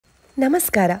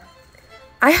Namaskara.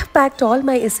 I have packed all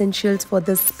my essentials for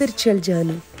this spiritual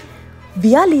journey.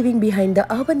 We are leaving behind the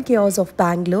urban chaos of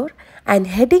Bangalore and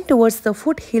heading towards the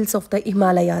foothills of the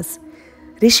Himalayas.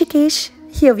 Rishikesh,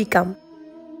 here we come.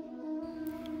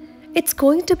 It's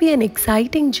going to be an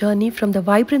exciting journey from the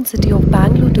vibrant city of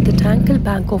Bangalore to the tranquil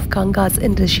bank of Gangas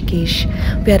in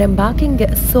Rishikesh. We are embarking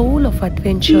a soul of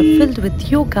adventure filled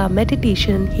with yoga,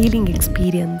 meditation and healing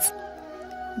experience.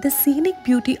 The scenic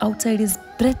beauty outside is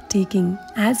breathtaking.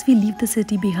 As we leave the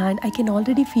city behind, I can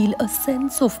already feel a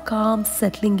sense of calm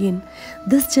settling in.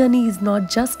 This journey is not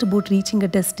just about reaching a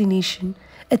destination,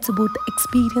 it's about the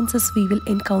experiences we will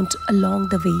encounter along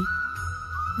the way.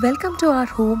 Welcome to our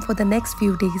home for the next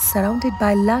few days, surrounded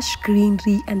by lush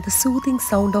greenery and the soothing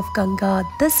sound of Ganga.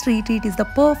 This retreat is the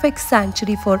perfect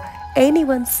sanctuary for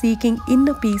anyone seeking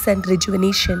inner peace and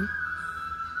rejuvenation.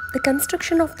 The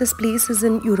construction of this place is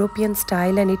in European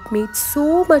style and it made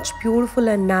so much beautiful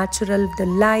and natural. The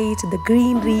light, the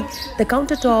greenery, the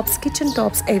countertops, kitchen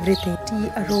tops, everything. Tea,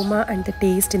 aroma and the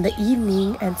taste in the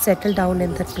evening and settle down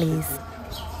in the place.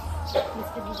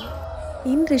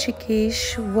 In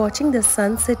Rishikesh, watching the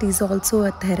sunset is also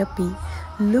a therapy.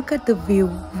 Look at the view.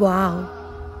 Wow!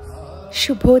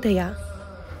 Shubhodaya.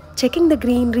 Checking the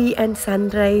greenery and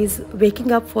sunrise,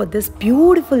 waking up for this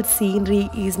beautiful scenery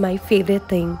is my favorite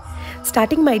thing.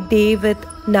 Starting my day with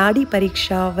Nadi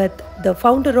Pariksha with the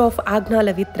founder of Ajna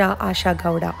Lavithra, Asha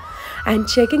Gowda. And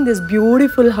checking this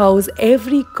beautiful house,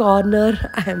 every corner,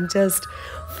 I'm just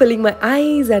filling my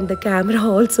eyes and the camera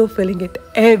also filling it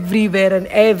everywhere and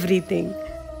everything.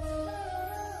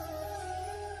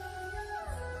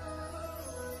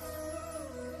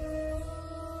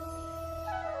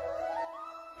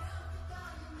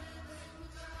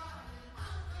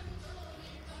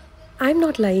 I'm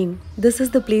not lying. This is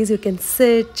the place you can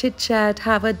sit, chit-chat,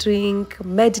 have a drink,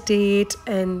 meditate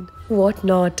and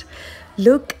whatnot.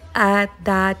 Look at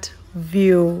that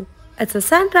view. It's a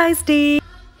sunrise day.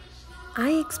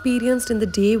 I experienced in the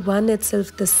day one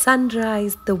itself the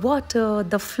sunrise, the water,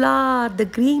 the flower, the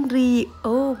greenery.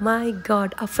 Oh my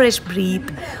God, a fresh breath.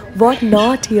 What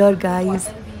not here, guys?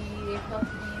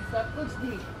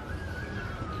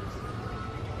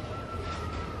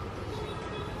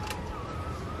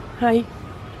 Hi.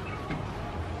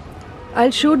 I'll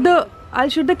shoot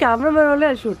the cameraman only.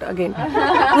 I'll shoot again.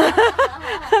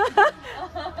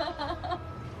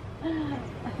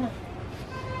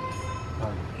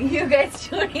 You guys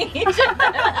shooting each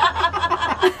other.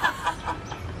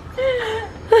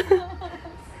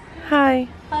 Hi.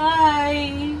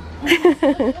 Hi.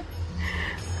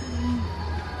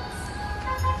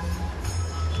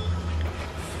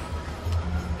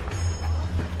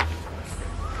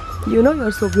 You know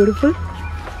you're so beautiful.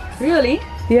 Really?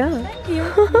 Yeah. Thank you.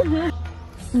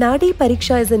 Nadi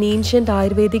Pariksha is an ancient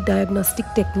Ayurvedic diagnostic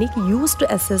technique used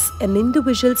to assess an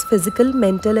individual's physical,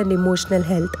 mental and emotional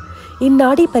health. In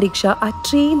Nadi Pariksha, a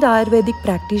trained Ayurvedic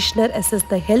practitioner assesses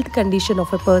the health condition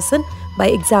of a person by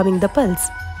examining the pulse.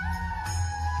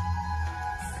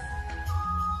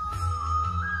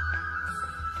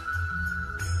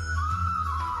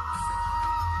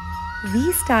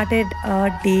 We started our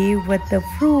day with the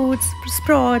fruits,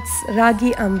 sprouts,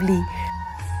 ragi ambli.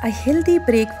 A healthy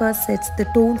breakfast sets the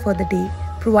tone for the day,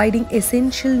 providing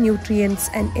essential nutrients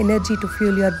and energy to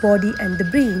fuel your body and the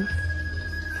brain.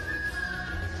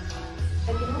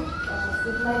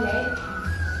 With my leg?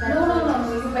 No.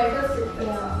 You better sit.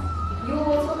 Yeah. You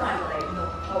also can't ride. No.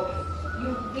 Okay.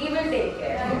 We will take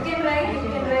care. Yeah. You can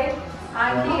ride.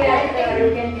 Auntie,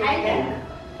 you can take care.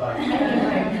 You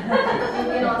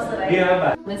can also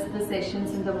ride. Missed the sessions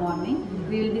in the morning.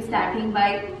 We will be starting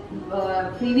by.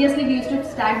 Previously we used to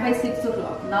start by 6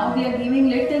 o'clock. Now we are giving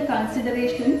little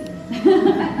consideration.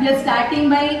 We are starting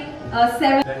by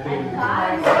 7.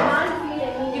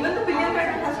 Even the pillion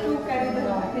rider has to carry the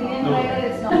pillion rider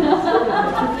is not.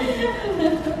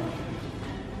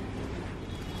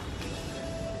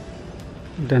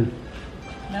 Done.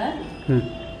 Done?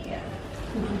 Yeah.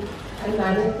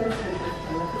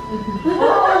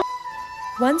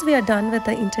 Once we are done with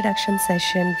the introduction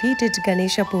session, we did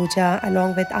Ganesha Puja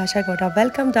along with Asha Gowda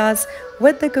welcomed us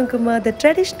with the Kunkuma, the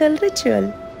traditional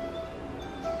ritual.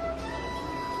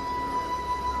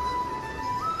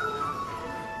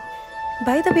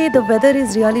 By the way, the weather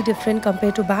is really different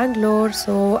compared to Bangalore,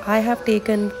 so I have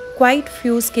taken quite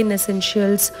few skin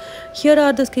essentials. Here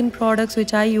are the skin products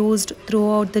which I used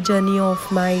throughout the journey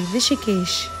of my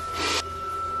Rishikesh.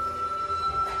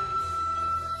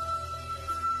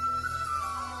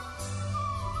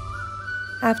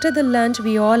 After the lunch,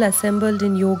 we all assembled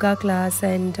in yoga class,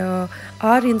 and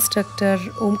our instructor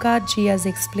Omkar ji has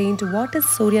explained what is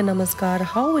Surya Namaskar,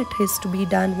 how it is to be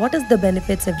done, what is the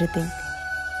benefits, everything.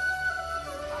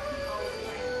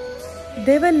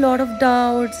 There were a lot of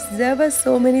doubts, there were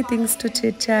so many things to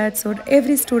chit chat, so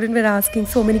every student were asking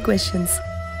so many questions.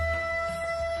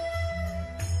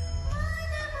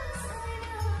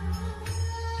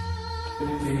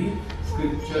 Many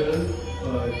scriptural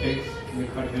texts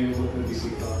like Ajna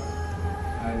Lavithra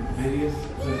and various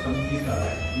Samhita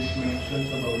which mentions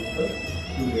about the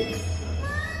Surya Namaskar.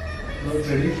 Now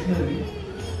traditionally,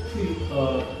 see,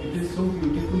 it is so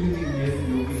beautiful in Indian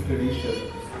yogic tradition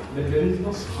that there is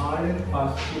no hard and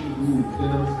fast rule. Surya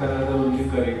Namaskaras are only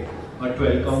correct, or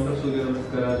 12 count of Surya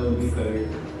Namaskaras are only correct,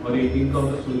 or 18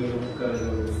 count of Surya Namaskaras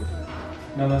are only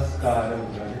correct. Namaskaram.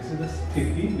 This is the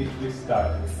sthiti which we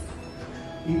start with.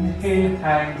 Inhale,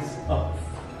 hands up.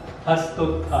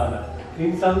 Hastotthana.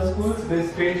 In some schools, they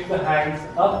stretch the hands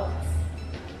up,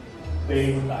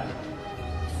 paying back.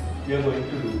 We are going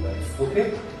to do that.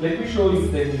 Okay? Let me show you,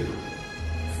 then you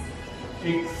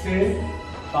do. Exhale,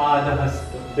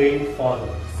 Padahasta, bend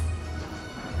forward.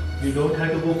 You don't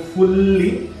have to go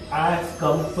fully, as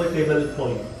comfortable for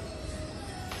you.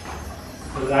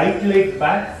 Right leg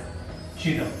back,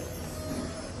 chin up.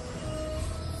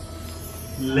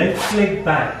 Left leg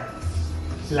back,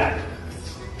 flat.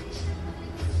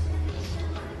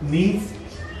 Knees,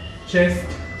 chest,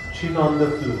 chin on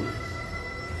the floor.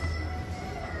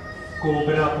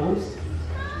 Cobra pose.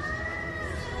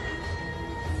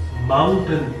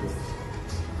 Mountain pose.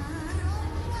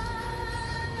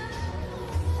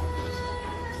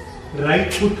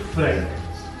 Right foot front.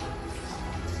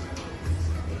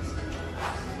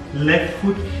 Left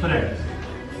foot front.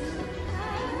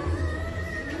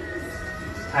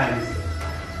 Hands.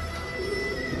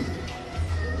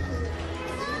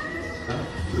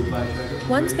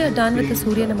 Once we are done with the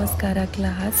Surya Namaskara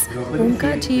class,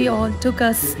 Omkar ji all took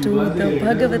us to the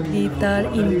Bhagavad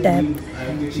Gita in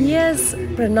depth. He has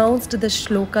pronounced the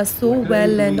shlokas so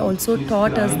well and also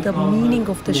taught us the meaning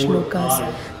of the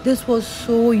shlokas. This was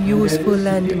so useful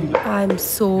and I am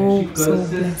so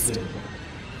blessed.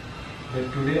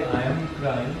 That today I am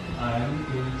crying, I am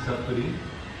in suffering.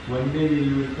 One day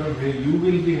you will come where you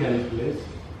will be helpless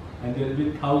and there will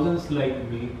be thousands like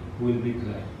me who will be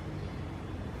crying.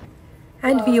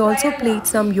 And we also played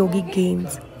some yogic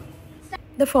games.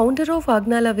 The founder of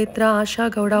Ajna Lavithra,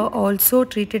 Asha Gowda, also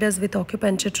treated us with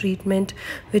acupuncture treatment,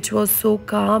 which was so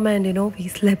calm, and we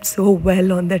slept so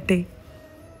well on that day.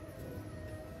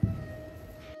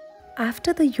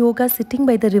 After the yoga, sitting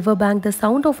by the riverbank, the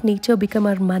sound of nature became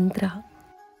our mantra.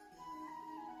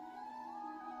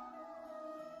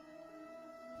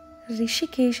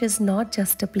 Rishikesh is not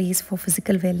just a place for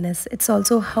physical wellness, it's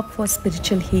also a hub for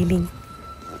spiritual healing.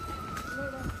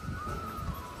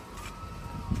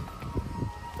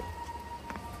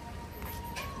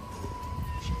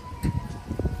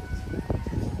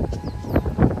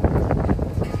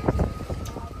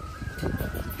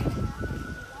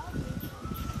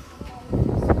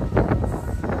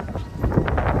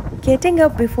 Getting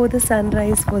up before the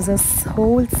sunrise was a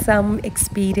wholesome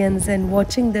experience, and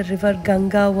watching the river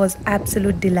Ganga was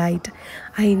absolute delight.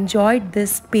 I enjoyed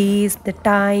this space, the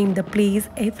time, the place,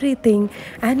 everything,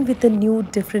 and with the new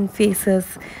different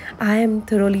faces. I am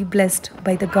thoroughly blessed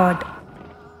by the God.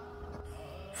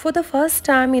 For the first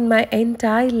time in my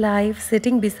entire life,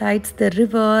 sitting beside the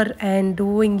river and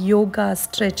doing yoga,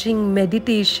 stretching,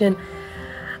 meditation,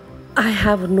 I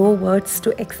have no words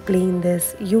to explain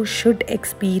this. You should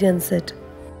experience it.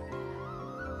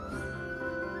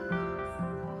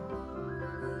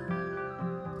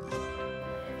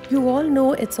 You all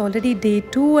know it's already day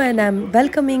 2 and I'm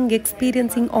welcoming,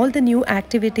 experiencing all the new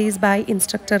activities by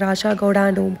instructor Asha Gowda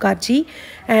and Omkar ji.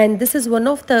 And this is one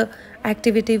of the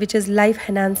activity which is life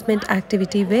enhancement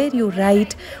activity, where you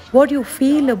write what you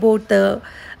feel about the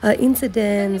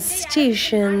incidents,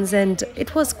 situations, and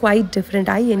it was quite different.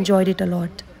 I enjoyed it a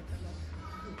lot.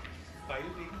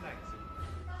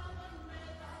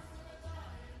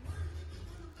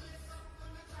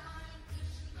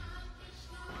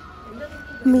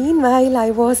 Meanwhile, I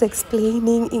was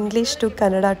explaining English to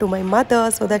Kannada to my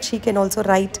mother so that she can also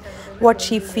write what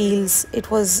she feels. It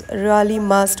was really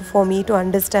must for me to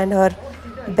understand her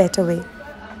better way.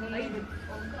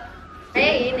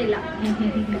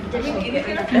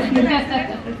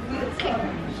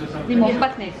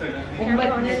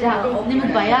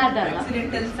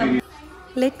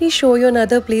 Let me show you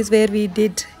another place where we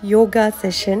did yoga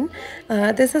session.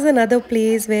 This is another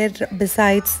place where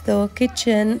besides the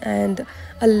kitchen and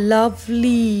a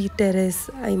lovely terrace,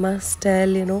 I must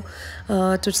tell,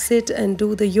 to sit and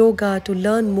do the yoga, to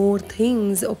learn more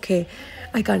things. Okay,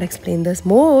 I can't explain this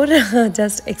more,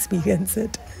 just experience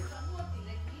it.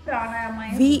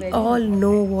 Pranayama is We very all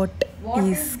know important. what What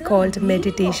is the called meaning of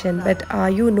meditation, prana? but are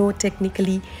you know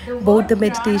technically The about the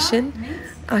word prana meditation? means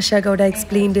Asha Gowda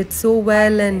explained energy, it so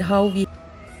well and vitality. how we.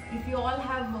 If you all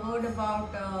have heard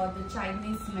about the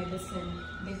Chinese medicine,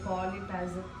 they call it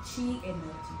as a chi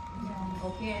energy.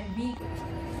 Okay, and we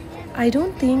I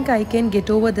don't think I can get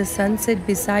over the sunset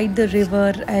beside the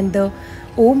river and the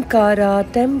Omkara,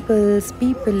 temples,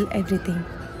 people, everything.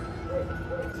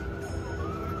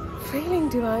 Feeling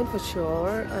divine for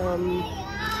sure.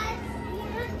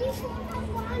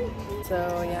 So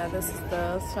yeah, this is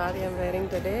the sari I'm wearing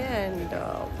today and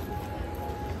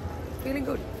feeling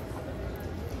good.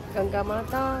 Ganga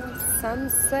Mata,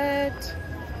 sunset,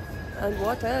 and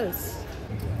what else?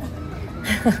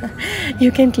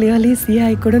 You can clearly see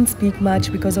I couldn't speak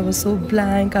much because I was so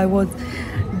blank. I was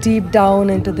deep down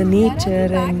into the nature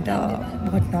and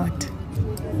whatnot.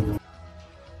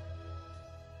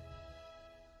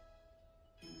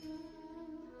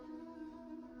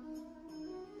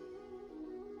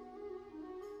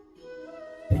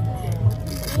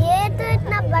 ये तो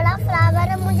इतना बड़ा flower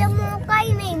है मुझे मौका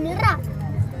ही नहीं मिल रहा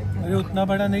अरे उतना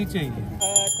बड़ा नहीं चाहिए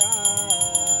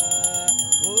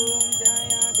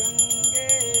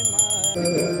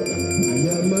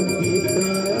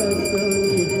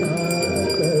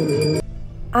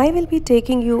I will be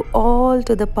taking you all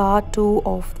to the part 2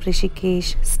 of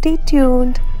Rishikesh. Stay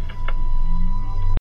tuned.